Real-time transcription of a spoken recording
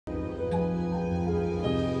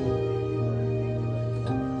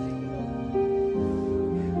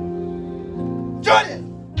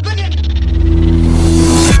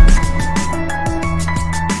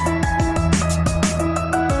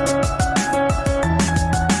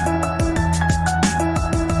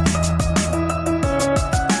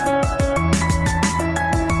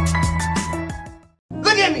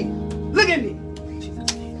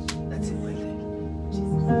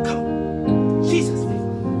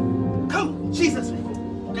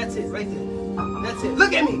right there. That's it.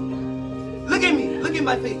 Look at me. Look at me. Look at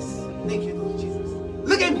my face. Thank you, Lord Jesus.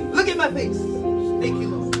 Look at me. Look at my face. Thank you,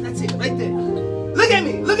 Lord. That's it, right there. Look at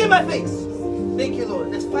me. Look at my face. Thank you,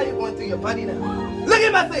 Lord. There's fire going through your body now. Look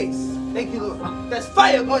at my face. Thank you, Lord. There's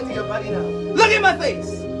fire going through your body now. Look at my face.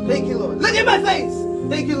 Thank you, Lord. Look at my face.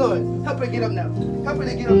 Thank you, Lord. Help her get up now. Help her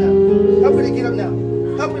to get up now. Help her to get up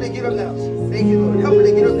now. Help her to get up now. Thank you, Lord. Help her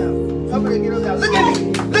to get up now. Help her to get up now. Look at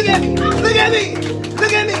me. Look at me. Look at me.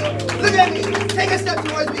 Look at me. Look at me. Take a step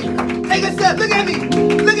towards me. Take a step. Look at me.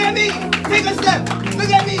 Look at me. Take a step. Look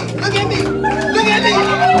at me. Look at me. Look at me.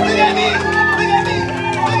 Look at me. Look at me.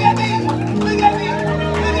 Look at me. Look at me.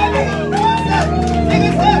 Look at me. Take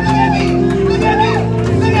a step. Look at me. Look at me.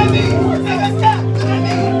 Look at me. Take a step. Look at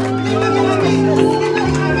me. Keep looking at me. Keep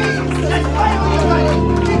looking at me. That's fire on your body.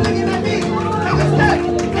 Keep looking at me. Take a step.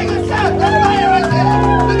 Take a step. That's fire right there.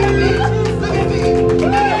 Look at me. Look at me.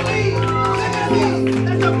 Look at me. Look at me.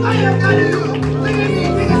 That's a fire out of you. Look at me.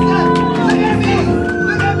 Take a step. Look at me.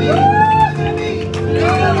 Look at me. Look at me.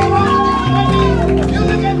 Look at me. You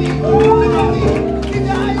look at me. Look at me. Keep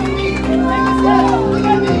your eye on me. Take a step. Look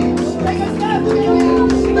at me. Take a step. Look at me.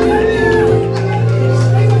 Look at me.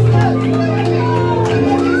 Take a step. Look at me. Look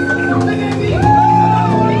at me. Look at me.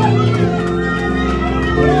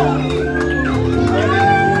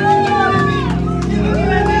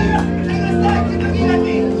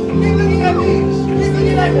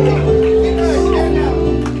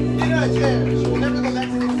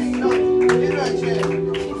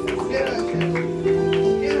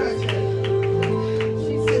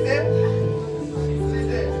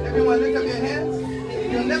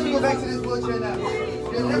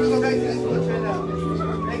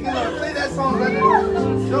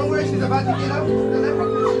 Don't worry, she's about to get up. She's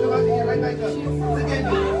about to get right back up. Look at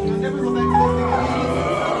me. You'll never go back to this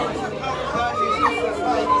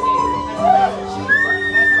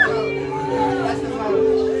That's the power.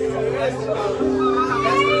 That's the power.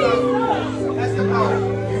 That's the power.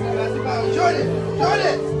 That's the power. Jordan.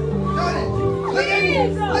 Look at me.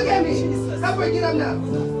 Look at me. Help her get up now.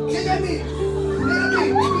 Get at me.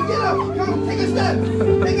 Get up. Come, take a step.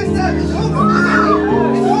 Take a step. It's over. Look at me.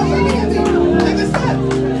 It's over. Look at me. Take a step.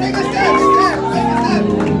 Take a step. It's there. Take a step.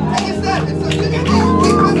 Take a step. It's over. Look at me.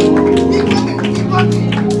 Keep walking. Keep walking. Keep walking.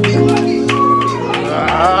 Keep walking. Keep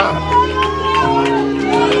walking.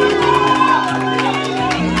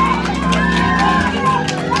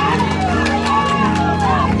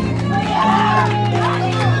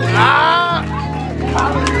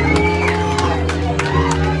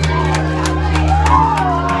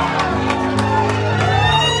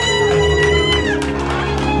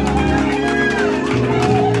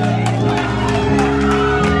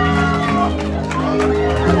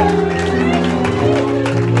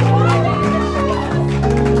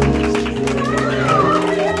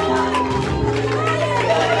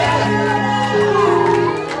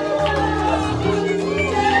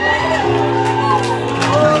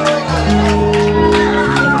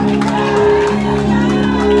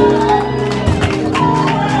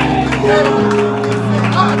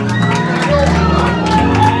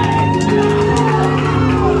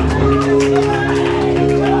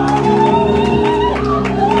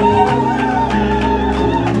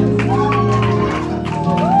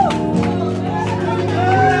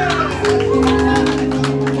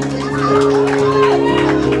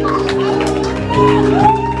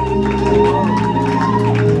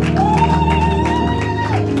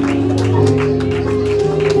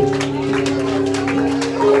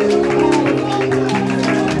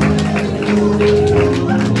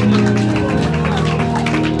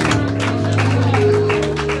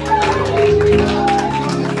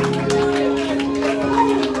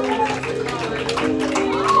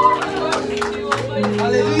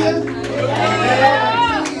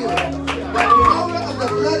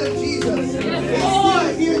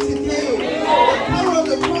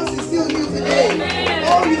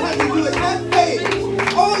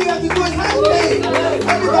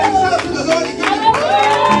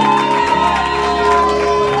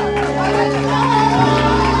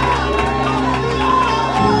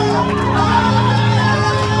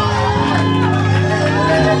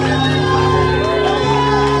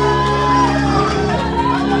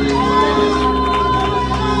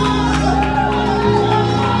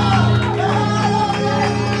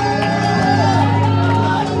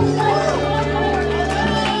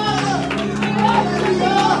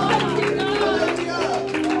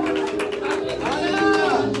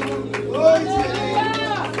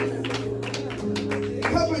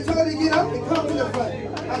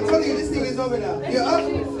 You're up.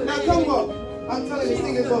 Now come walk. I'm telling you, this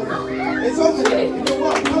thing is over. It's over. You can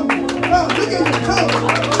walk. Come. Look at me.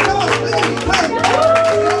 Come.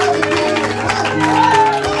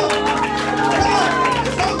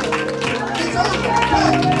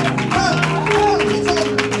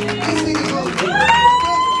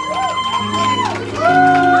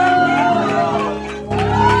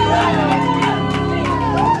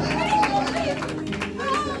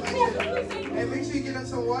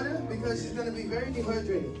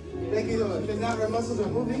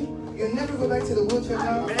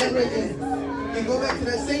 Ever again. You go back to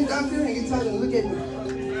that same doctor and you tell them, look at me.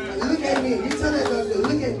 Look at me. You tell that doctor,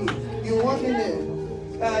 look at me. You walk in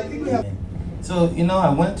there. I think we have... So, you know, I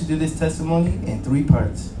wanted to do this testimony in 3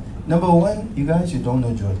 parts. Number 1, you guys, you don't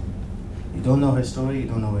know Joy. You don't know her story. You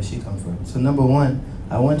don't know where she comes from. So number 1,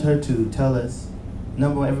 I want her to tell us,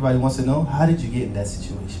 number 1, everybody wants to know, how did you get in that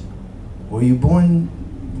situation? Were you born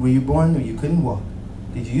or you couldn't walk?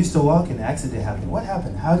 Did you used to walk and an accident happened? What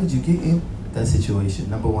happened? How did you get in that situation?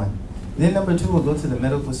 Number 1. Then number 2, we'll go to the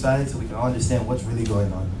medical side so we can understand what's really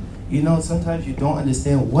going on. You know, sometimes you don't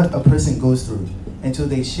understand what a person goes through until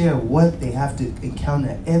they share what they have to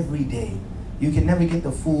encounter every day. You can never get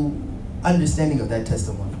the full understanding of that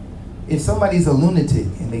testimony. If somebody's a lunatic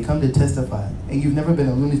and they come to testify and you've never been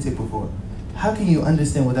a lunatic before, how can you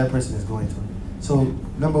understand what that person is going through? So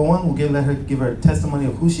number 1, we'll let her give her testimony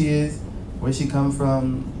of who she is, where she come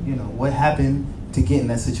from, you know, what happened to get in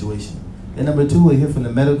that situation. Then number 2, we'll hear from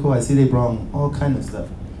the medical. I see they brought all kind of stuff.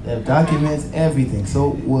 They have documents, everything. So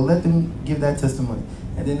we'll let them give that testimony.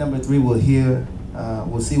 And then number 3, we'll hear,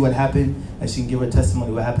 we'll see what happened, and she can give her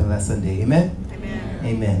testimony what happened last Sunday. Amen? Amen.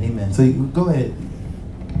 Amen. Amen. So go ahead.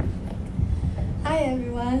 Hi,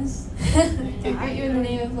 everyone. I greet you in the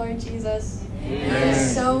name of Lord Jesus. He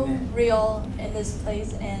is so real in this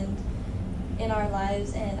place and in our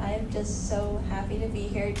lives, and I am just so happy to be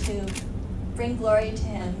here to bring glory to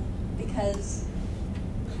Him because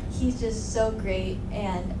He's just so great.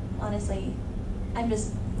 And honestly, I'm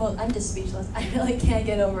just speechless. I really can't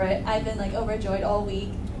get over it. I've been like overjoyed all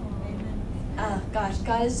week. Gosh,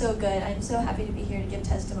 God is so good. I'm so happy to be here to give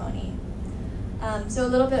testimony. So a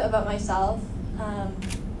little bit about myself.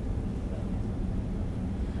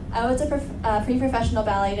 I was a pre-professional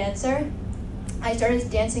ballet dancer. I started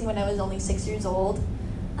dancing when I was only 6 years old.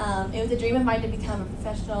 It was a dream of mine to become a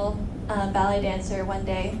professional ballet dancer one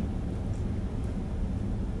day.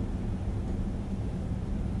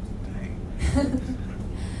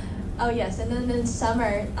 Oh yes, and then in the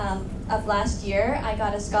summer of last year, I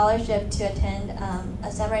got a scholarship to attend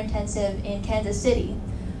a summer intensive in Kansas City.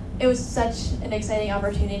 It was such an exciting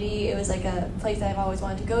opportunity. It was like a place that I've always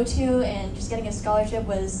wanted to go to, and just getting a scholarship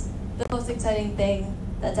was the most exciting thing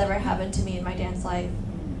that's ever happened to me in my dance life.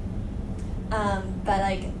 But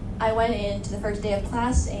like, I went into the first day of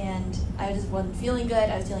class and I just wasn't feeling good.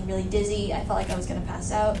 I was feeling really dizzy. I felt like I was gonna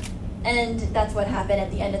pass out. And that's what happened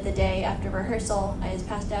at the end of the day after rehearsal. I just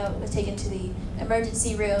passed out, was taken to the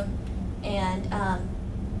emergency room, and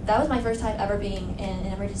that was my first time ever being in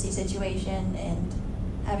an emergency situation and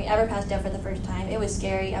having ever passed out for the first time. It was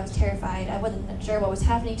scary. I was terrified. I wasn't sure what was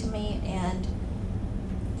happening to me, and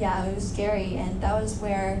yeah, it was scary. And that was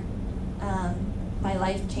where my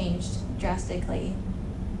life changed drastically.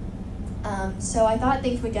 So I thought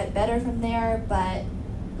things would get better from there, but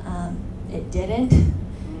it didn't.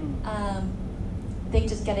 Things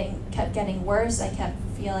just kept getting worse. I kept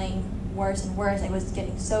feeling worse and worse. I was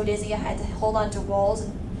getting so dizzy. I had to hold on to walls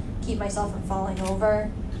and keep myself from falling over.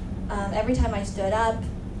 Every time I stood up,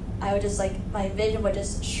 I would just my vision would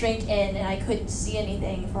just shrink in and I couldn't see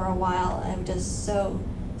anything for a while. I was just so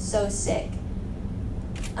sick.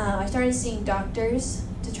 I started seeing doctors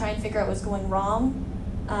to try and figure out what's going wrong.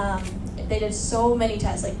 They did so many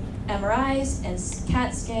tests, like MRIs and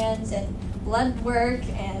CAT scans and blood work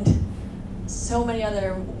and so many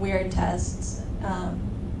other weird tests.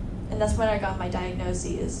 And that's when I got my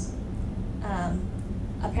diagnoses.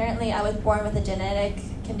 Apparently I was born with a genetic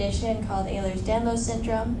condition called Ehlers-Danlos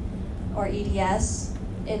syndrome, or EDS.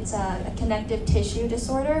 It's a connective tissue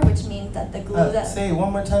disorder, which means that the glue that... Say it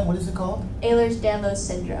one more time, what is it called? Ehlers-Danlos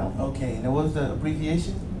syndrome. Okay, and what was the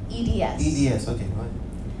abbreviation? EDS. EDS, okay, go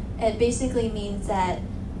ahead. It basically means that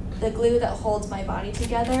the glue that holds my body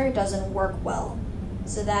together doesn't work well.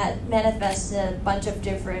 So that manifests in a bunch of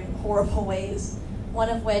different horrible ways. One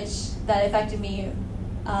of which that affected me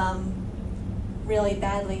really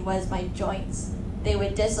badly was my joints. They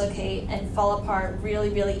would dislocate and fall apart really,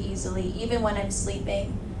 really easily, even when I'm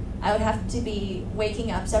sleeping. I would have to be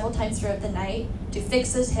waking up several times throughout the night to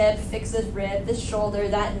fix this hip, fix this rib, this shoulder,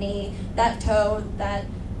 that knee, that toe, that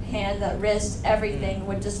hand, that wrist, everything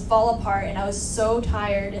would just fall apart, and I was so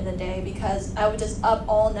tired in the day because I was just up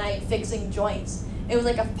all night fixing joints. It was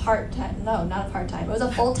like a part-time, no, not a part-time, it was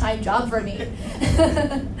a full-time job for me.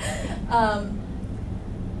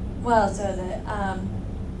 What else was it?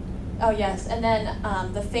 Oh yes, and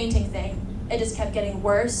then the fainting thing, it just kept getting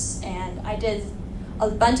worse, and I did a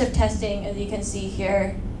bunch of testing, as you can see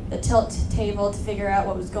here, the tilt table to figure out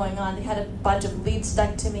what was going on. They had a bunch of leads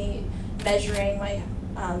stuck to me, measuring my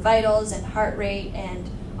vitals and heart rate and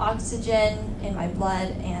oxygen in my blood,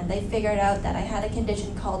 and they figured out that I had a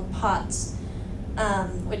condition called POTS,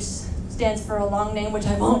 which stands for a long name, which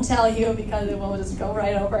I won't tell you because it will just go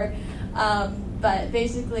right over. But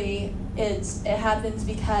basically, it happens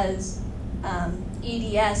because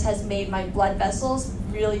EDS has made my blood vessels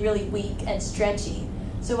really, really weak and stretchy.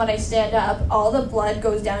 So when I stand up, all the blood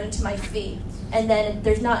goes down into my feet, and then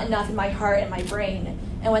there's not enough in my heart and my brain.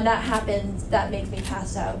 And when that happens, that makes me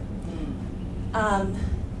pass out.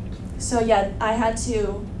 So yeah, I had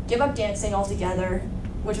to give up dancing altogether,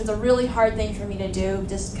 which was a really hard thing for me to do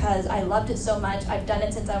just because I loved it so much. I've done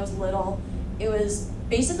it since I was little. It was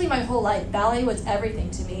basically my whole life. Ballet was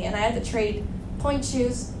everything to me, and I had to trade point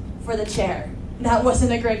shoes for the chair. That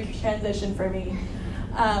wasn't a great transition for me.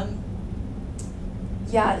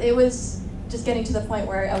 Yeah, it was just getting to the point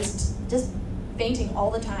where I was just fainting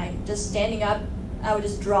all the time. Just standing up, I would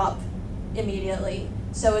just drop immediately.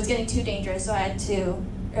 So it was getting too dangerous, so I had to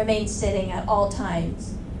remain sitting at all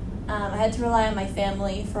times. I had to rely on my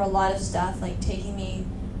family for a lot of stuff, like taking me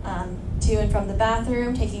to and from the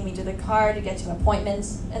bathroom, taking me to the car to get to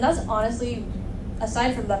appointments. And that's honestly,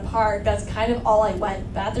 aside from the park, that's kind of all I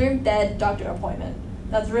went. Bathroom, bed, doctor appointment.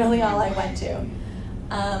 That's really all I went to.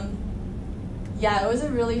 Yeah, it was a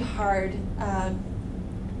really hard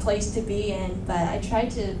place to be in, but I tried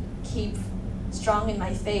to keep strong in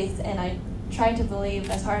my faith, and I tried to believe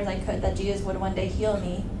as hard as I could that Jesus would one day heal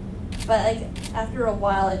me. But like after a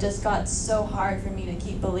while, it just got so hard for me to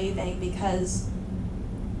keep believing because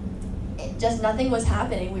nothing was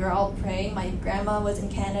happening. We were all praying. My grandma was in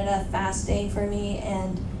Canada fasting for me,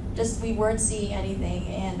 and just we weren't seeing anything,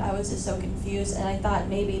 and I was just so confused, and I thought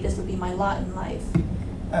maybe this would be my lot in life.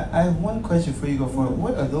 I have one question before you go forward.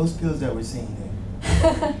 What are those pills that we're seeing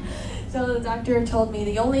there? So the doctor told me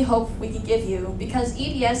the only hope we can give you, because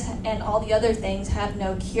EDS and all the other things have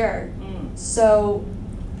no cure. So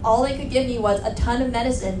all they could give me was a ton of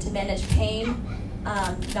medicine to manage pain,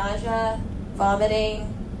 nausea, vomiting,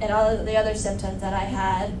 and all of the other symptoms that I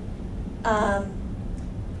had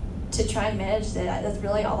to try and manage it. That's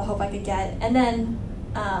really all the hope I could get. And then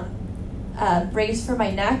a brace for my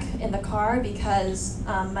neck in the car because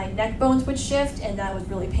my neck bones would shift, and that was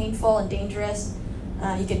really painful and dangerous.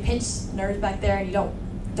 You could pinch nerves back there, and you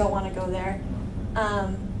don't want to go there.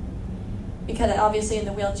 Because obviously in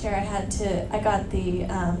the wheelchair, I got the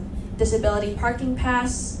disability parking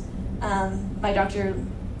pass. My doctor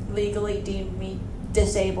legally deemed me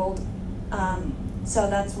disabled. So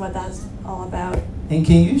that's what that's all about. And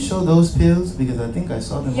can you show those pills? Because I think I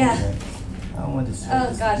saw them Yeah. over there. I want to see.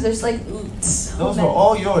 Oh gosh, there's like so Those many. were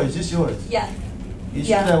all yours, just yours. Yeah. You sure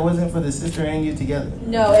Yeah. that wasn't for the sister and you together?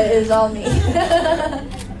 No, it is all me.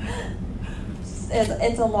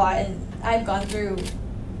 It's a lot, and I've gone through.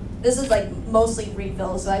 This is like mostly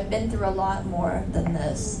refills, so I've been through a lot more than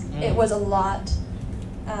this. It was a lot.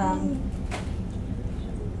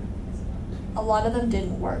 A lot of them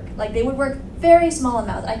didn't work. Like they would work very small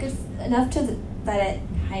amounts. I could enough that it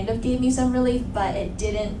kind of gave me some relief, but it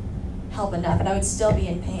didn't help enough, and I would still be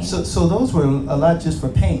in pain. So those were a lot just for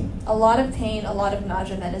pain. A lot of pain, a lot of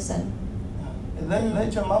nausea medicine.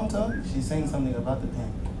 Let your mom talk. She's saying something about the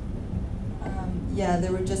pain. Yeah, they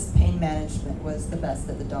were just pain management was the best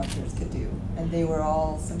that the doctors could do, and they were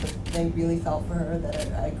all they really felt for her that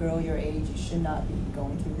a girl your age, you should not be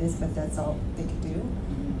going through this, but that's all they could do.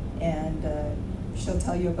 And she'll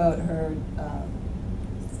tell you about her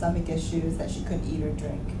stomach issues, that she couldn't eat or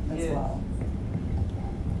drink as well.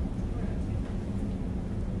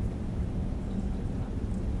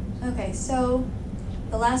 Okay, so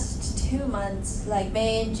the last 2 months, like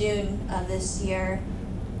May and June of this year,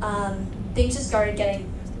 things just started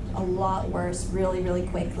getting a lot worse really, really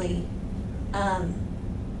quickly.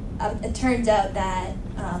 It turns out that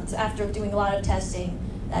after doing a lot of testing,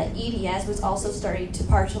 that EDS was also starting to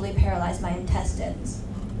partially paralyze my intestines.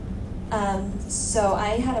 So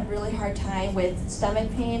I had a really hard time with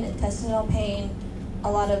stomach pain, intestinal pain,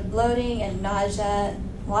 a lot of bloating and nausea,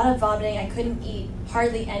 a lot of vomiting. I couldn't eat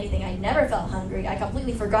hardly anything. I never felt hungry. I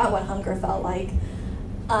completely forgot what hunger felt like.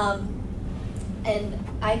 And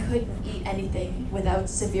I couldn't eat anything without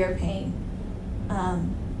severe pain.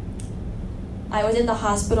 I was in the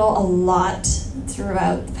hospital a lot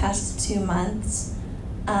throughout the past 2 months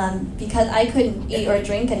because I couldn't eat or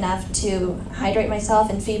drink enough to hydrate myself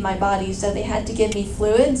and feed my body, so they had to give me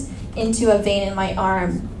fluids into a vein in my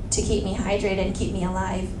arm to keep me hydrated and keep me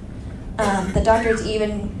alive. The doctors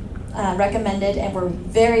even recommended and were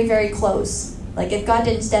very, very close. Like if God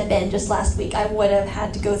didn't step in just last week, I would have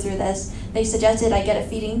had to go through this. They suggested I get a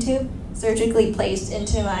feeding tube surgically placed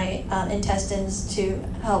into my intestines to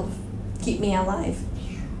help keep me alive.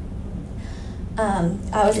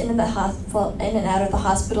 I was in and out of the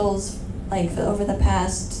hospitals like over the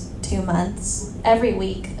past 2 months. Every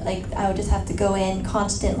week, like I would just have to go in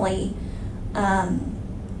constantly,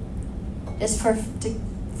 just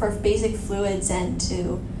for basic fluids and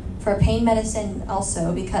for pain medicine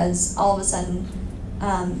also, because all of a sudden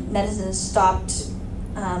medicine stopped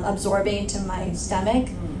absorbing into my stomach,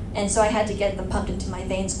 and so I had to get them pumped into my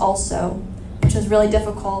veins also, which was really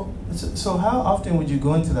difficult. So how often would you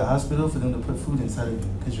go into the hospital for them to put food inside of you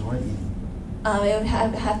because you weren't eating? It would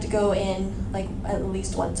have to go in like at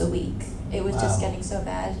least once a week. It was just getting so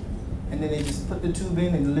bad. And then they just put the tube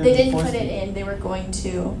in and literally They didn't put it in. They were going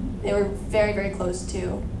to. They were very, very close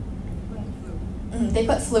to. They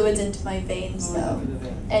put fluids into my veins though,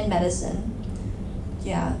 and medicine.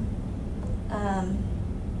 Yeah.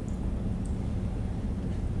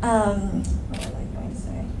 What was I going to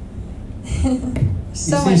say?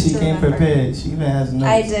 So you much see, she to came remember. prepared. She even has notes.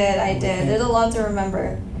 I did. There's a lot to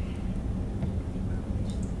remember.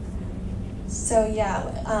 So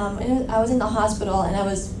yeah, I was in the hospital and I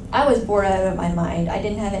was bored out of my mind. I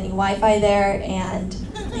didn't have any Wi-Fi there, and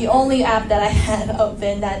the only app that I had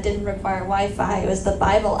open that didn't require Wi-Fi was the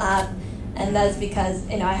Bible app, and that's because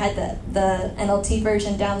I had the NLT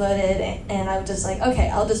version downloaded, and I was just like, okay,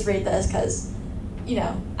 I'll just read this because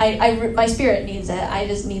my spirit needs it. I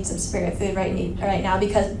just need some spirit food right now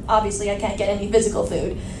because obviously I can't get any physical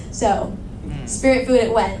food. So spirit food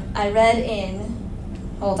it went. I read in,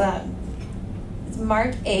 hold on, it's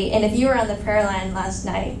Mark 8, and if you were on the prayer line last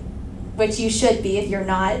night, which you should be if you're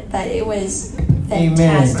not, but it was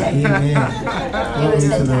fantastic. Amen. It was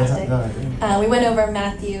fantastic. We went over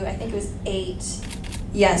Matthew, I think it was 8.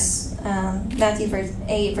 Yes, Matthew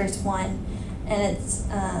 8, verse 1. And it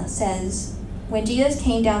says, "When Jesus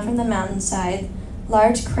came down from the mountainside,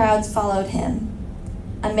 large crowds followed him.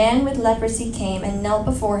 A man with leprosy came and knelt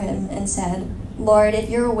before him and said, 'Lord, if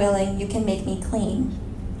you're willing, you can make me clean.'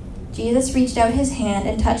 Jesus reached out his hand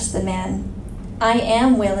and touched the man. 'I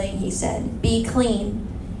am willing,' he said. 'Be clean.'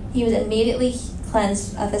 He was immediately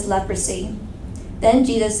cleansed of his leprosy. Then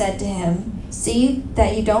Jesus said to him, 'See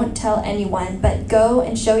that you don't tell anyone, but go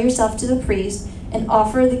and show yourself to the priest and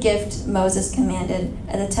offer the gift Moses commanded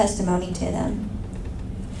as a testimony to them.'"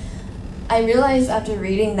 I realized after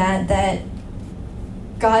reading that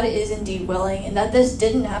God is indeed willing, and that this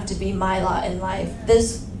didn't have to be my lot in life.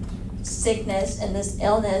 This sickness and this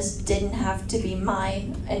illness didn't have to be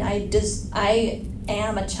mine, and I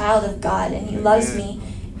am a child of God, and he loves me,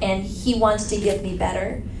 and he wants to give me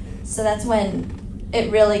better. So that's when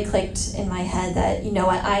it really clicked in my head that, you know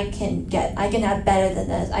what, I can have better than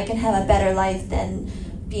this. I can have a better life than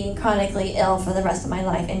being chronically ill for the rest of my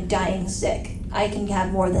life and dying sick. I can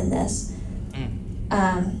have more than this.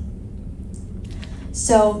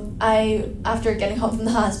 So after getting home from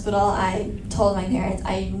the hospital, I told my parents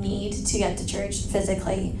I need to get to church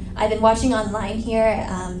physically. I've been watching online here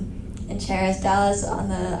in Charis Dallas on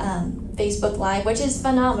the Facebook Live, which is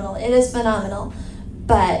phenomenal. It is phenomenal.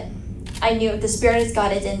 But I knew the Spirit of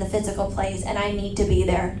God is in the physical place, and I need to be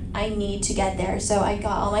there. I need to get there. So I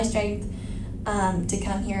got all my strength to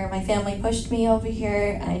come here. My family pushed me over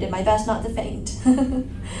here, and I did my best not to faint.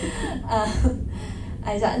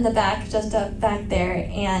 I sat in the back, just up back there,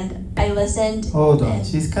 and I listened. Hold on,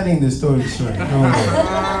 she's cutting the story short.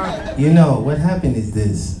 You know, what happened is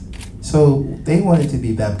this. So they wanted to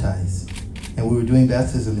be baptized, and we were doing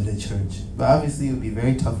baptism in the church. But obviously it would be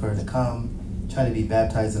very tough for her to come, try to be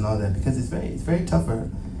baptized and all that, because it's very tough for her.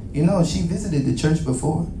 You know, she visited the church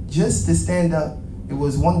before. Just to stand up, it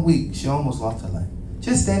was 1 week, she almost lost her life.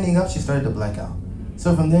 Just standing up, she started to black out.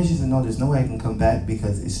 So from there she said, no, there's no way I can come back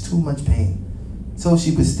because it's too much pain. So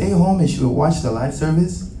she would stay home and she would watch the live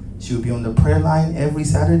service. She would be on the prayer line every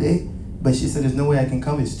Saturday, but she said, there's no way I can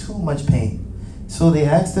come, it's too much pain. So they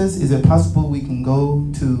asked us, is it possible we can go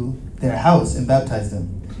to their house and baptize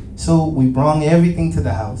them? So we brought everything to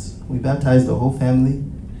the house. We baptized the whole family.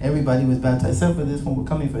 Everybody was baptized, except for this one, we're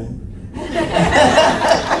coming for him.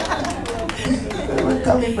 We're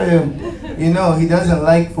coming for him. You know, he doesn't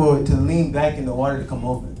like to lean back in the water to come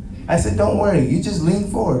over. I said, don't worry, you just lean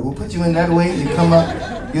forward. We'll put you in that way, you come up,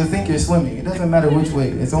 you'll think you're swimming. It doesn't matter which way,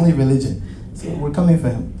 it's only religion. So we're coming for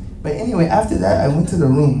him. But anyway, after that, I went to the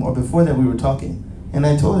room, or before that we were talking, and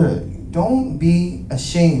I told her, don't be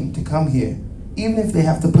ashamed to come here, even if they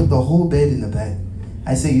have to put the whole bed in the bed.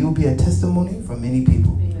 I say, you'll be a testimony for many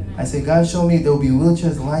people. I said, God showed me there will be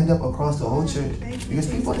wheelchairs lined up across the whole church, because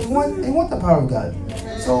people, they want the power of God.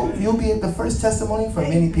 So you'll be the first testimony for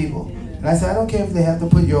many people. And I said, I don't care if they have to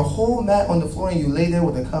put your whole mat on the floor and you lay there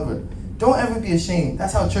with a cover. Don't ever be ashamed.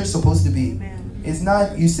 That's how church is supposed to be. It's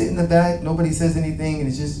not you sit in the back, nobody says anything, and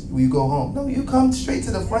it's just you go home. No, you come straight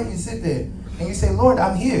to the front, you sit there, and you say, Lord,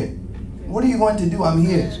 I'm here. What are you going to do? I'm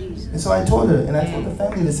here. And so I told her, and I told the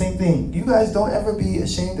family the same thing. You guys don't ever be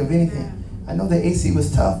ashamed of anything. I know the AC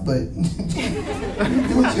was tough, but you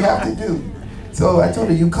do what you have to do. So I told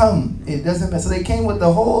her, you come. It doesn't matter. So they came with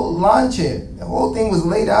the whole lawn chair. The whole thing was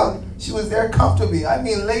laid out. She was there comfortably. I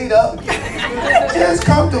mean, laid up. Just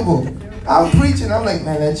comfortable. I'm preaching. I'm like,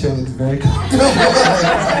 man, that chair looks very comfortable.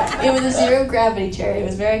 It was a zero gravity chair. It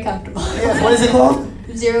was very comfortable. Yes. What is it called?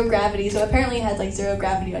 Zero gravity. So apparently it has like zero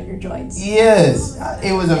gravity on your joints. Yes.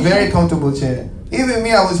 It was a very comfortable chair. Even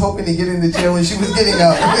me, I was hoping to get in the chair when she was getting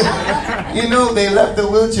out. You know, they left the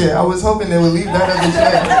wheelchair. I was hoping they would leave that other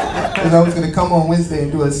chair. Because I was going to come on Wednesday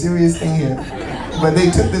and do a serious thing here. But they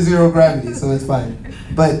took the zero gravity, so it's fine.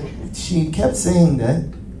 But she kept saying that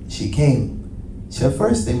she came. At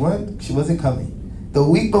first, she wasn't coming. The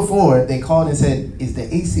week before, they called and said, is the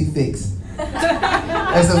AC fixed?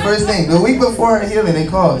 That's the first thing. The week before her healing, they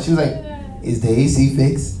called. She was like, is the AC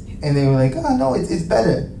fixed? And they were like, oh, no, it's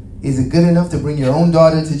better. Is it good enough to bring your own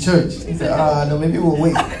daughter to church? He said, no, maybe we'll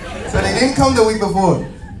wait. So they didn't come the week before.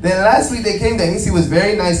 Then last week they came. The AC was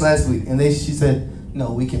very nice last week. And she said,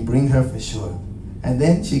 no, we can bring her for sure. And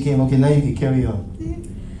then she came, okay, now you can carry on.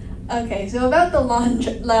 Okay, so about the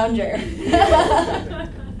lounger.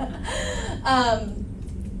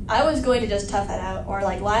 I was going to just tough it out or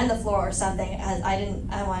like lie on the floor or something.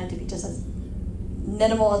 I wanted to be just as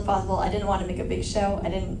minimal as possible. I didn't want to make a big show.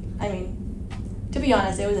 To be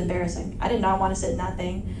honest, it was embarrassing. I did not want to sit in that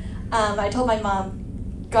thing. I told my mom,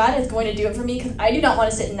 God is going to do it for me because I do not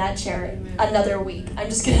want to sit in that chair another week. I'm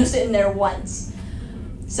just going to sit in there once.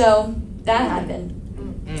 So that happened.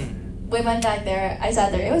 We went back there. I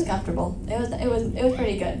sat there. It was comfortable. It was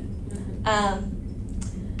pretty good.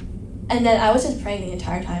 And then I was just praying the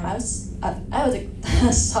entire time. I was a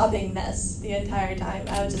sobbing mess the entire time.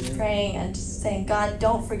 I was just praying and just saying, God,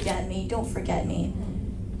 don't forget me. Don't forget me.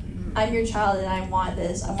 I'm your child and I want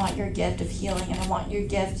this. I want your gift of healing and I want your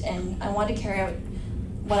gift and I want to carry out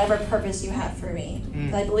whatever purpose you have for me.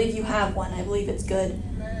 I believe you have one. I believe it's good.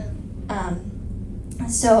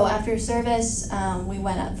 So after service, we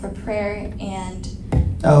went up for prayer and...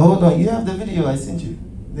 Hold on. You have the video I sent you.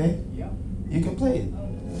 There? Yeah. You can play it.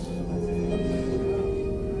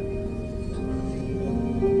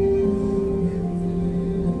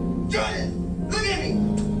 Jordan, look at me.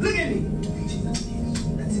 Look at me.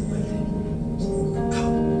 That's it right there.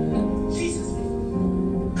 Come. Jesus.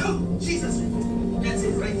 Come. Jesus. That's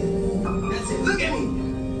it right there. That's it. Look at me.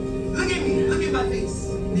 Look at me. Look at my face.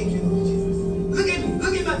 Thank you, Lord Jesus. Look at me.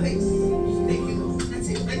 Look at my face. Thank you, Lord. That's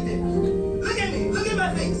it right there. Look at me. Look at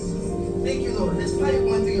my face. Thank you, Lord. There's fire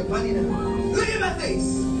going through your body now. Look at my face.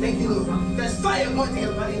 Thank you, Lord. There's fire going through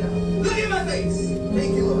your body now. Look at my face.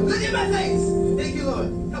 Thank you, Lord. Look at my face. Thank you, Lord.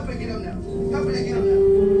 Help her get up now. Help her to get up now.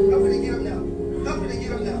 Help her to get up now. Help her to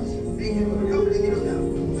get up now. Thank you, Lord. Help her to get up now.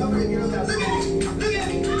 Help her to get up now. Look at me. Look at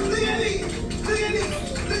me. Look at me. Look at me.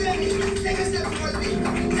 Look at me. Take a step towards me.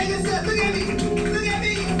 Take a step. Look at me. Look at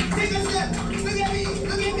me. Take a step. Look at me.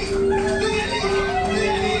 Look at me. Look at me. Look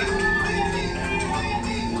at me.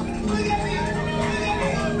 Look at me. Look at me.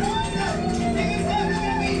 Take a step. Look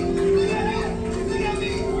at me. Look at me. Look at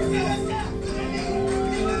me. Take a step. Look at me.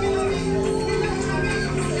 Look at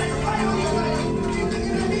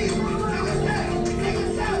me.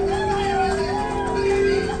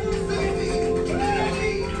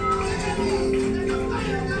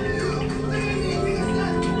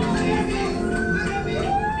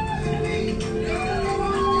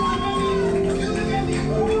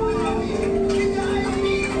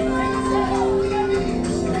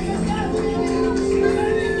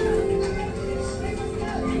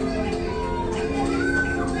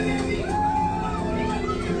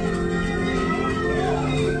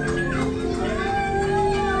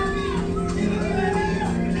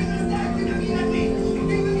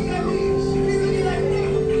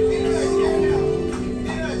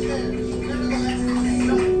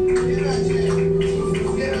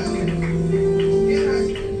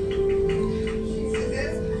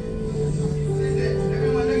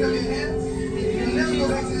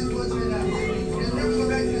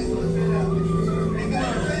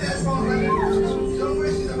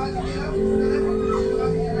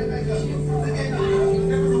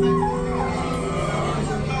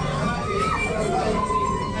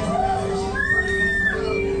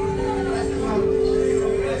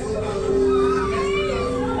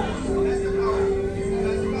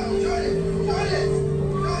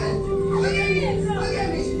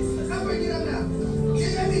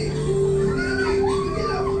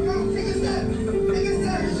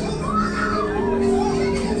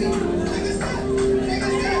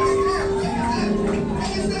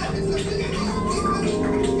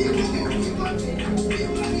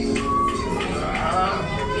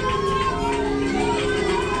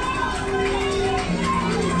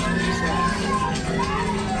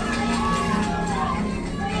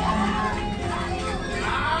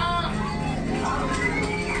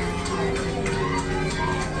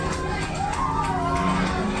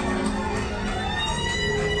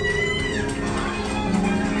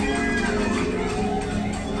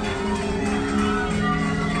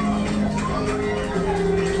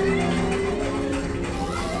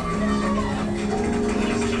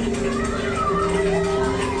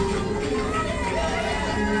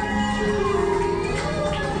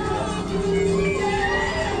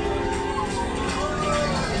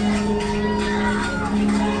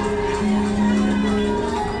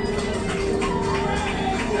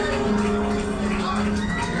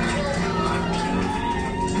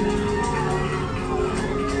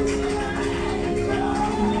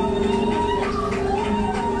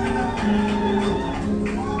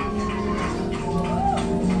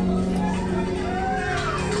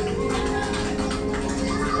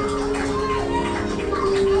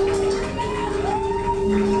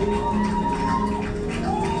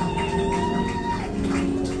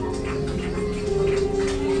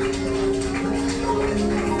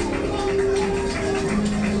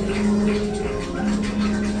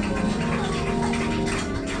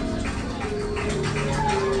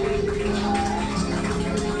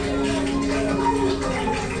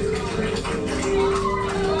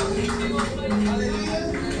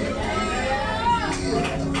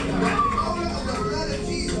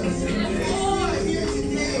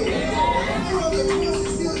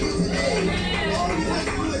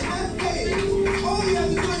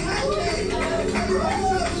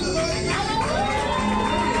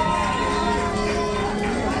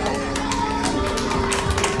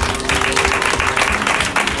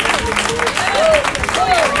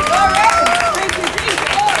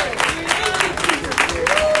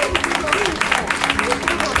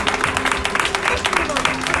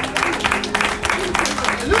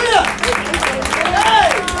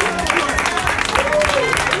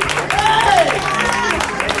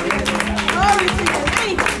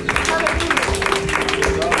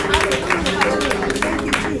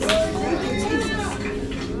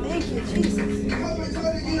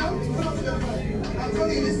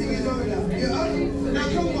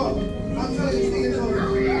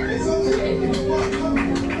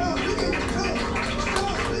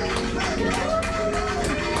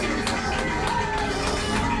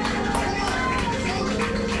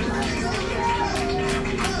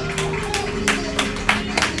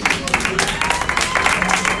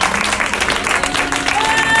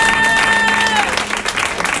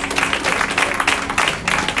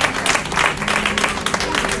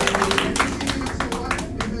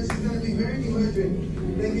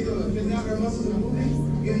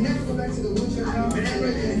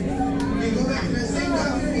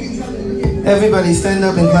 Everybody stand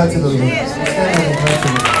up and clap to the Lord. Stand up and clap to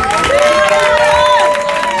the Lord.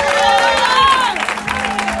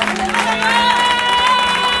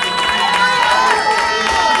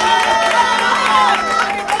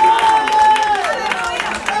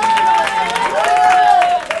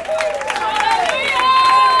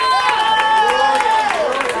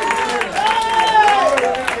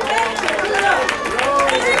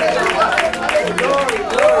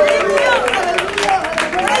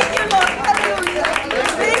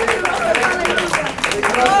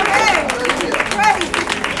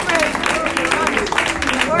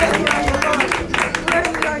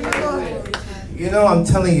 I'm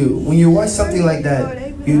telling you, when you watch something like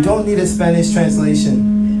that, you don't need a Spanish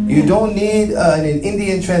translation. You don't need an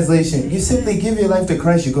Indian translation. You simply give your life to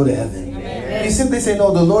Christ, you go to heaven. You simply say,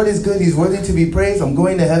 no, the Lord is good. He's worthy to be praised. I'm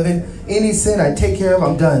going to heaven. Any sin I take care of,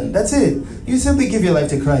 I'm done. That's it. You simply give your life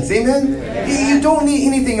to Christ. Amen? You don't need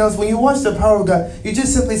anything else. When you watch the power of God, you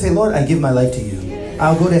just simply say, Lord, I give my life to you.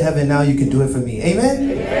 I'll go to heaven now. You can do it for me.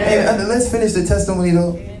 Amen? Amen. Let's finish the testimony,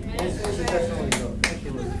 though.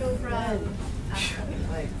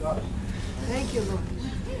 Thank you, Lord.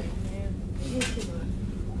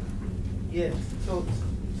 Yes. So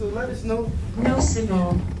let us know. No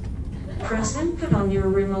signal. Press input on your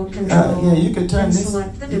remote control. Yeah, you can turn and this.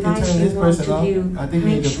 select the You can device turn this you want person to off. view. I think we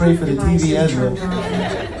need Make to pray sure for the device TV is as turned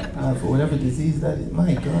well. on. For whatever disease that is.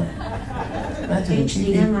 My God. Imagine the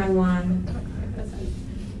TV. HDMI1.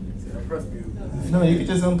 No, you can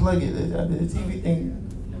just unplug it. The TV thing.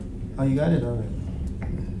 Oh, you got it already.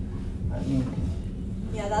 I mean.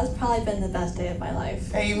 Yeah, that's probably been the best day of my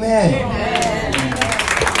life. Amen.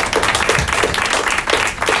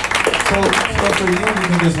 So for you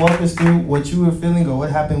can just walk us through what you were feeling or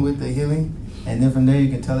what happened with the healing, and then from there you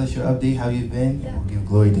can tell us your update, how you've been, and we'll give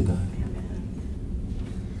glory to God.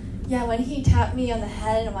 Yeah, when he tapped me on the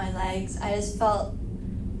head and my legs, I just felt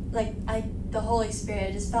like the Holy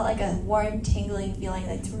Spirit just felt like a warm, tingling feeling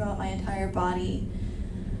like throughout my entire body.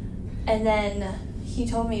 And then he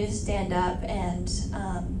told me to stand up, and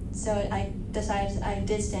so I decided I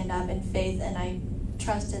did stand up in faith, and I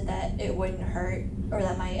trusted that it wouldn't hurt, or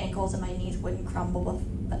that my ankles and my knees wouldn't crumble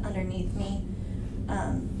underneath me.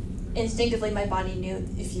 Instinctively, my body knew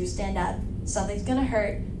if you stand up, something's gonna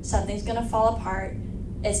hurt, something's gonna fall apart,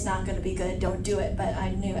 it's not gonna be good, don't do it. But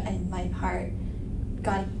I knew in my heart,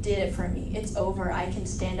 God did it for me. It's over, I can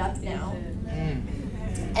stand up now. And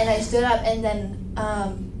I stood up, and then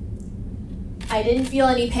I didn't feel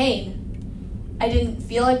any pain. I didn't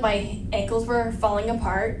feel like my ankles were falling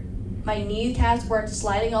apart. My kneecaps weren't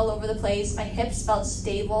sliding all over the place. My hips felt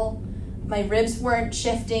stable. My ribs weren't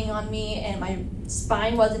shifting on me, and my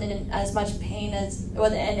spine wasn't in as much pain as it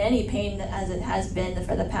wasn't in any pain as it has been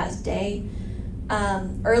for the past day.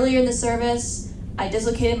 Earlier in the service, I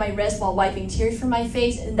dislocated my wrist while wiping tears from my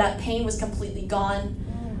face, and that pain was completely gone.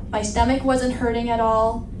 My stomach wasn't hurting at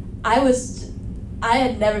all. I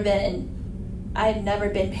had never been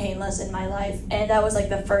painless in my life, and that was like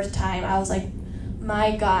the first time. I was like,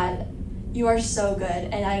 my God, you are so good.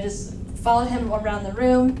 And I just followed him around the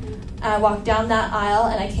room. I walked down that aisle,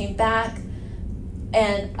 and I came back,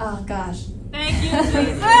 and oh gosh. Thank you,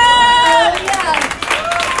 Jesus.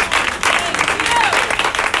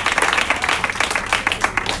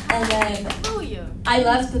 And then I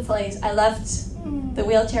left the place. I left the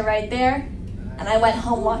wheelchair right there, and I went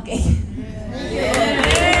home walking.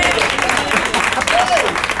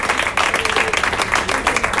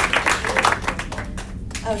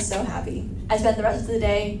 I was so happy. I spent the rest of the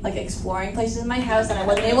day like exploring places in my house that I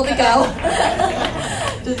wasn't able to go.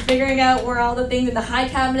 Just figuring out where all the things in the high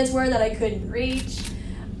cabinets were that I couldn't reach.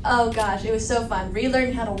 Oh gosh, it was so fun.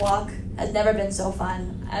 Relearning how to walk has never been so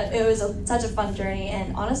fun. It was such a fun journey,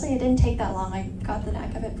 and honestly, it didn't take that long. I got the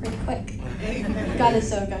knack of it pretty quick. God is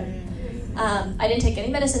so good. I didn't take any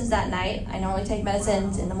medicines that night. I normally take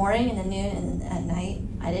medicines in the morning, in the noon, and at night.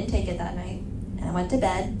 I didn't take it that night, and I went to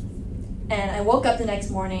bed. And I woke up the next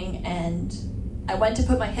morning, and I went to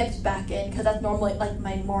put my hips back in, because that's normally like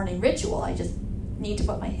my morning ritual. I just need to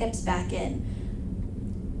put my hips back in.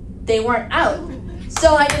 They weren't out,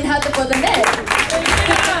 so I didn't have to put them in.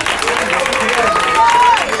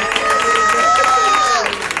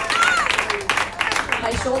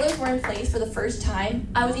 My shoulders were in place for the first time.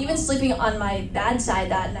 I was even sleeping on my bad side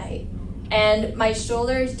that night, and my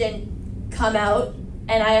shoulders didn't come out,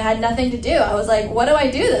 and I had nothing to do. I was like, what do I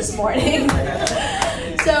do this morning?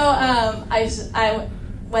 So I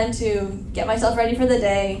went to get myself ready for the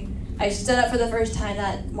day. I stood up for the first time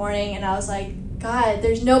that morning, and I was like, God,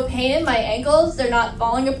 there's no pain in my ankles. They're not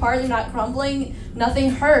falling apart. They're not crumbling. Nothing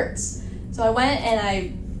hurts. So I went and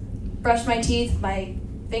I brushed my teeth. My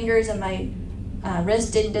fingers and my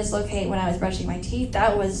wrist didn't dislocate when I was brushing my teeth.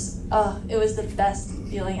 That was, it was the best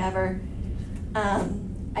feeling ever.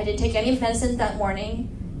 I didn't take any medicine that morning,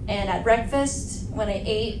 and at breakfast, when I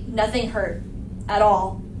ate, nothing hurt at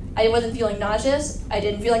all. I wasn't feeling nauseous. I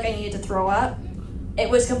didn't feel like I needed to throw up. It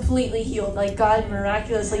was completely healed. Like, God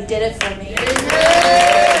miraculously did it for me.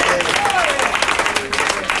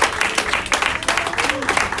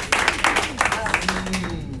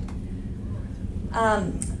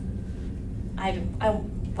 I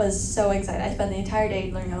was so excited. I spent the entire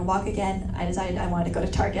day learning how to walk again. I decided I wanted to go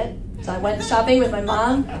to Target. So I went shopping with my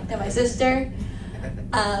mom and my sister.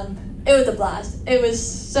 It was a blast. It was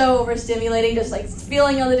so overstimulating, just like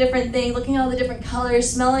feeling all the different things, looking at all the different colors,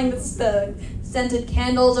 smelling the scented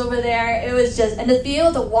candles over there. It was just, and to be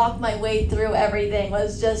able to walk my way through everything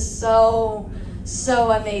was just so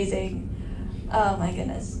amazing. Oh my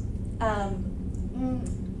goodness.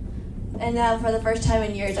 And now for the first time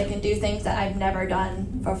in years, I can do things that I've never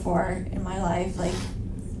done before in my life. Like,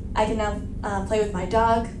 I can now play with my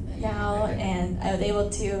dog now, and I was able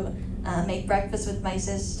to make breakfast with my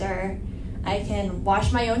sister. I can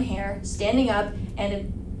wash my own hair standing up,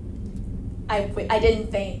 and I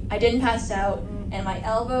didn't faint. I didn't pass out, and my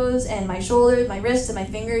elbows and my shoulders, my wrists and my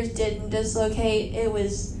fingers didn't dislocate. It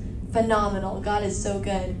was phenomenal. God is so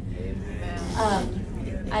good.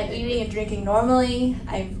 I'm eating and drinking normally.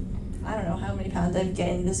 I don't know how many pounds I've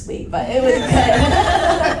gained this week, but it was good.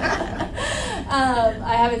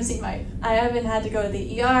 I haven't had to go to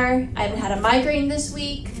the ER. I haven't had a migraine this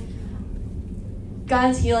week.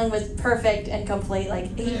 God's healing was perfect and complete.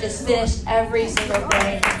 Like, he just finished every single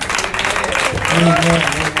thing. Amen.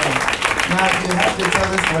 Now, you have to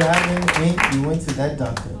tell us what happened when you went to that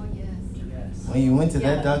doctor. When you went to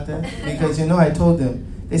that doctor, because I told them,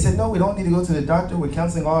 they said, no, we don't need to go to the doctor. We're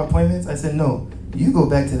canceling all our appointments. I said, no, you go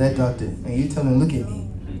back to that doctor and you tell him, look at me.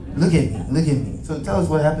 So tell us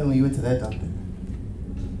what happened when you went to that doctor.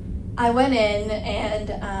 I went in, and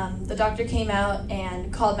the doctor came out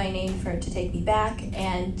and called my name to take me back,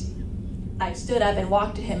 and I stood up and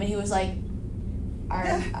walked to him, and he was like,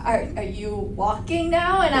 are you walking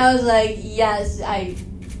now? And I was like, yes,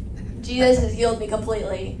 Jesus has healed me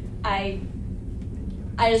completely. I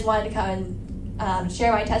just wanted to come and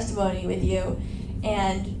share my testimony with you.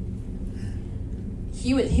 And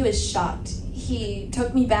he was shocked. He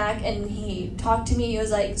took me back and he talked to me. He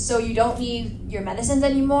was like, so you don't need your medicines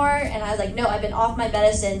anymore? And I was like, no, I've been off my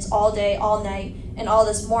medicines all day, all night, and all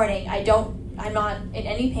this morning. I'm not in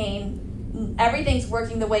any pain. Everything's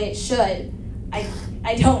working the way it should.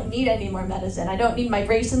 I don't need any more medicine. I don't need my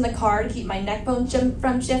brace in the car to keep my neck bone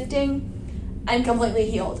from shifting. I'm completely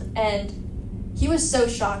healed. And he was so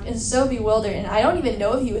shocked and so bewildered, and I don't even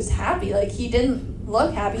know if he was happy. Like, he didn't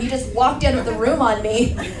look happy. He just walked out of the room on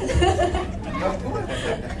me.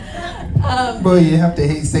 Boy, you have to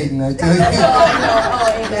hate Satan, I tell you. I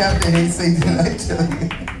know. You have to hate Satan, I tell you.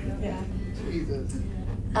 Yeah. Jesus.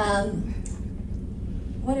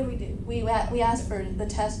 What did we do? We asked for the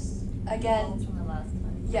tests again. From the last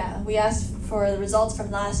time. Yeah, we asked for the results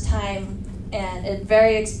from last time, and it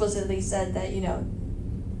very explicitly said that,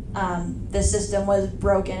 the system was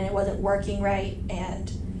broken, it wasn't working right,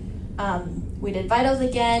 and we did vitals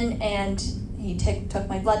again, and he took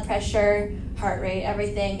my blood pressure, heart rate,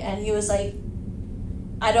 everything, and he was like,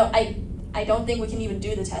 I don't think we can even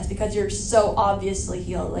do the test because you're so obviously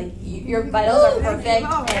healed. Like, your vitals are perfect,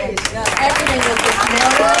 and everything was just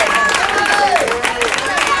normal.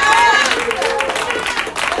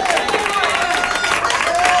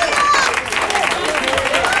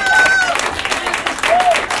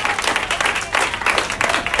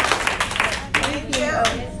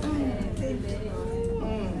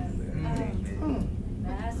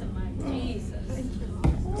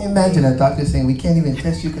 Imagine a doctor saying, we can't even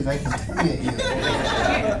test you because I can tell you.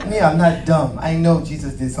 Me, I'm not dumb. I know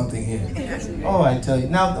Jesus did something here. Oh, I tell you.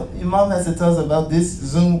 Now, your mom has to tell us about this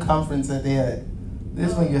Zoom conference that they had.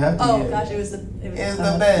 This one you have to hear. Oh, gosh, it was the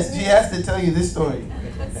best. She has to tell you this story.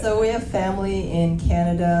 So we have family in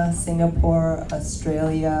Canada, Singapore,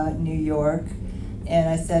 Australia, New York. And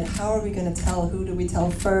I said, how are we going to tell? Who do we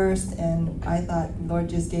tell first? And I thought, Lord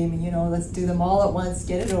just gave me, let's do them all at once,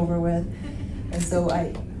 get it over with. And so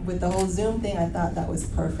with the whole Zoom thing, I thought that was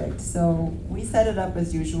perfect. So we set it up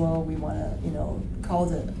as usual. We want to,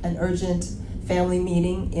 call it an urgent family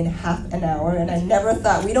meeting in half an hour. And I never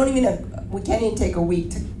thought, we can't even take a week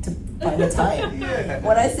to find a time.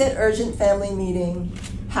 When I said urgent family meeting,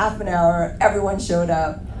 half an hour, everyone showed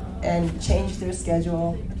up and changed their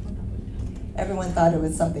schedule. everyone thought it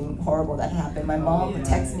was something horrible that happened. My mom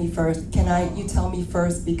texted me first, you tell me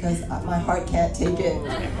first because my heart can't take it.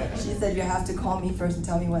 She said, you have to call me first and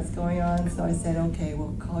tell me what's going on. So I said, okay,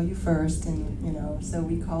 we'll call you first. And, so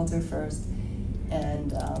we called her first.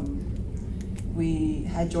 And we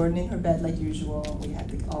had Jordan in her bed like usual. We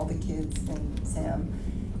had all the kids and Sam.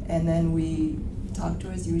 And then we talked to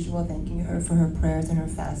her as usual, thanking her for her prayers and her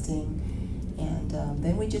fasting. And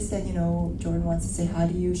then we just said, Jordan wants to say hi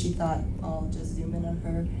to you. She thought, I'll just zoom in on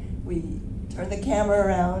her. We turned the camera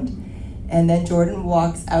around, and then Jordan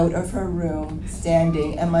walks out of her room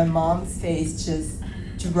standing, and my mom's face just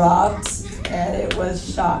dropped, and it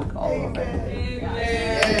was shock all over.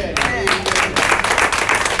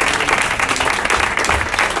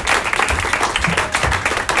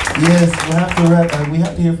 Yes, we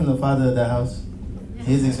have to hear from the father of the house,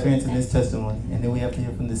 his experience and his testimony, and then we have to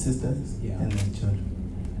hear from the sisters and the children.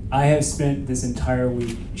 I have spent this entire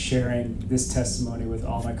week sharing this testimony with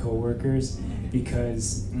all my coworkers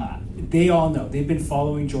because they all know. They've been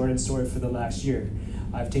following Jordan's story for the last year.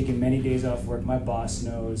 I've taken many days off work. My boss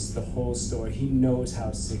knows the whole story. He knows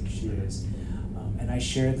how sick she is. And I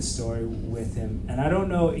shared the story with him. And I don't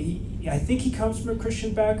know, I think he comes from a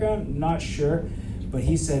Christian background, not sure. But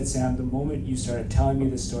he said, Sam, the moment you started telling me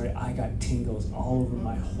the story, I got tingles all over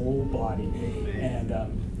my whole body. And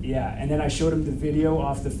and then I showed him the video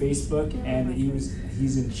off the Facebook, and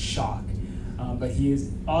he's in shock. But he is,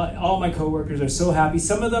 all my coworkers are so happy.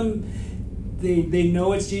 Some of them, they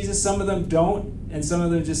know it's Jesus. Some of them don't. And some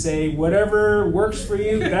of them just say, whatever works for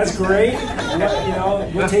you, that's great.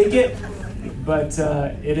 We'll take it. But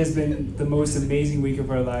it has been the most amazing week of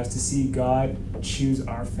our lives to see God choose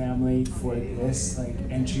our family for this,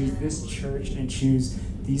 and choose this church and choose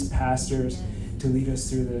these pastors to lead us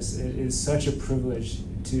through this. It is such a privilege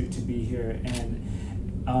to be here. And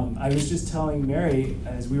I was just telling Mary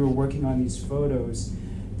as we were working on these photos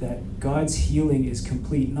that God's healing is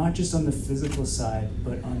complete, not just on the physical side,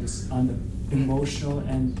 but on the emotional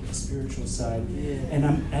and spiritual side.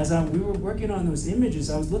 And we were working on those images,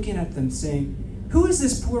 I was looking at them saying, who is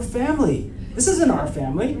this poor family? This isn't our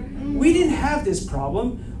family. We didn't have this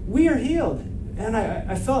problem. We are healed. And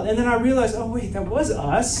I felt, and then I realized, oh wait, that was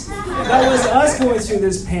us. That was us going through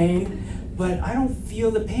this pain, but I don't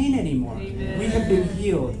feel the pain anymore. Amen. We have been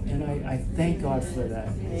healed, and I thank God for that.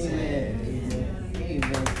 Amen.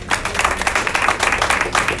 Amen.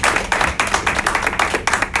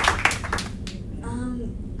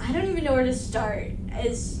 I don't even know where to start.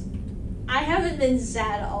 I haven't been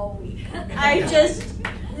sad all week.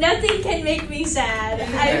 Nothing can make me sad.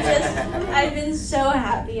 I've been so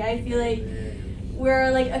happy. I feel like we're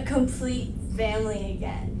like a complete family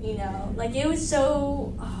again, it was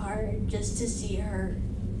so hard just to see her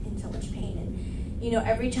in so much pain. And,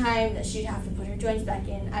 every time that she'd have to put her joints back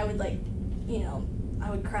in, I would I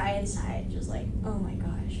would cry inside, just like, oh my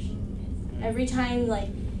gosh. Every time,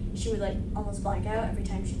 she would almost black out every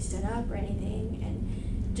time she stood up or anything.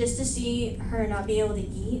 And just to see her not be able to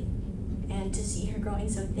eat and to see her growing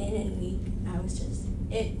so thin and weak, I was just,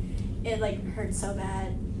 it hurt so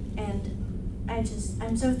bad. And I'm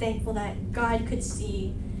so thankful that God could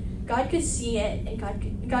see it,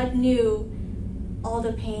 and God knew all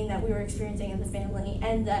the pain that we were experiencing in the family,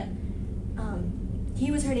 and that He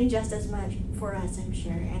was hurting just as much for us, I'm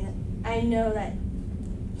sure. And I know that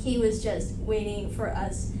He was just waiting for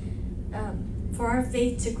us, for our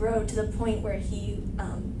faith to grow to the point where He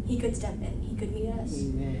could step in, He could meet us.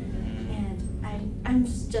 Amen. And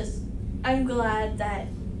I'm glad that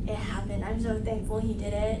it happened. I'm so thankful He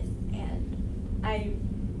did it, and I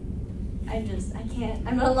can't.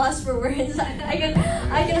 I'm at a loss for words. I can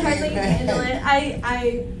hardly handle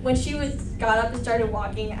it. When she got up and started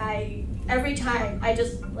walking, every time I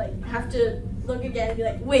just have to look again and be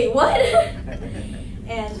like, wait, what?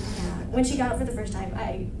 And when she got up for the first time,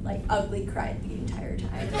 I ugly cried the entire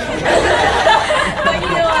time. But you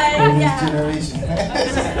know what?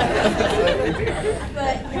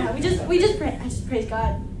 But yeah, we just pray. I just praise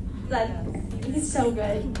God that He's so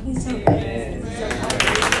good. He's so good. He's so good.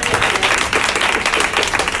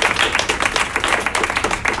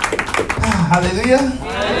 Hallelujah.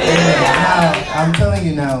 Now, I'm telling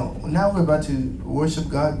you now we're about to worship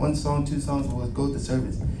God. 1 song, 2 songs, we'll go to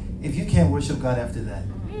service. If you can't worship God after that,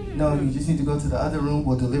 no, you just need to go to the other room.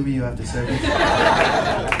 We'll deliver you after service.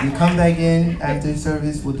 You come back in after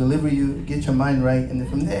service, we'll deliver you, get your mind right, and then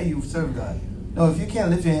from there you serve God. No, if you can't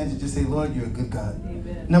lift your hands and just say, Lord, you're a good God.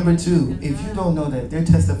 Amen. Number 2, if you don't know that, they're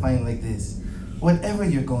testifying like this. Whatever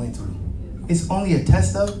you're going through, it's only a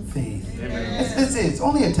test of faith. That's it. It's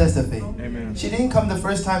only a test of faith. Amen. She didn't come the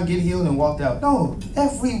first time, get healed, and walked out. No,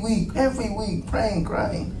 every week, praying,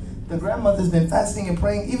 crying. The grandmother's been fasting and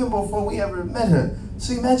praying even before we ever met her.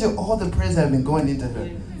 So imagine all the prayers that have been going into her.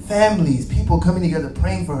 Families, people coming together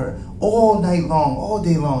praying for her all night long, all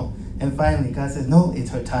day long. And finally, God says, no, it's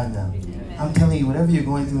her time now. I'm telling you, whatever you're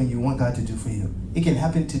going through and you want God to do for you, it can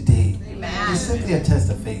happen today. Amen. It's simply a test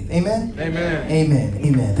of faith. Amen? Amen. Amen.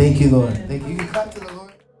 Amen. Thank you, Lord. Thank you. You can clap to the Lord.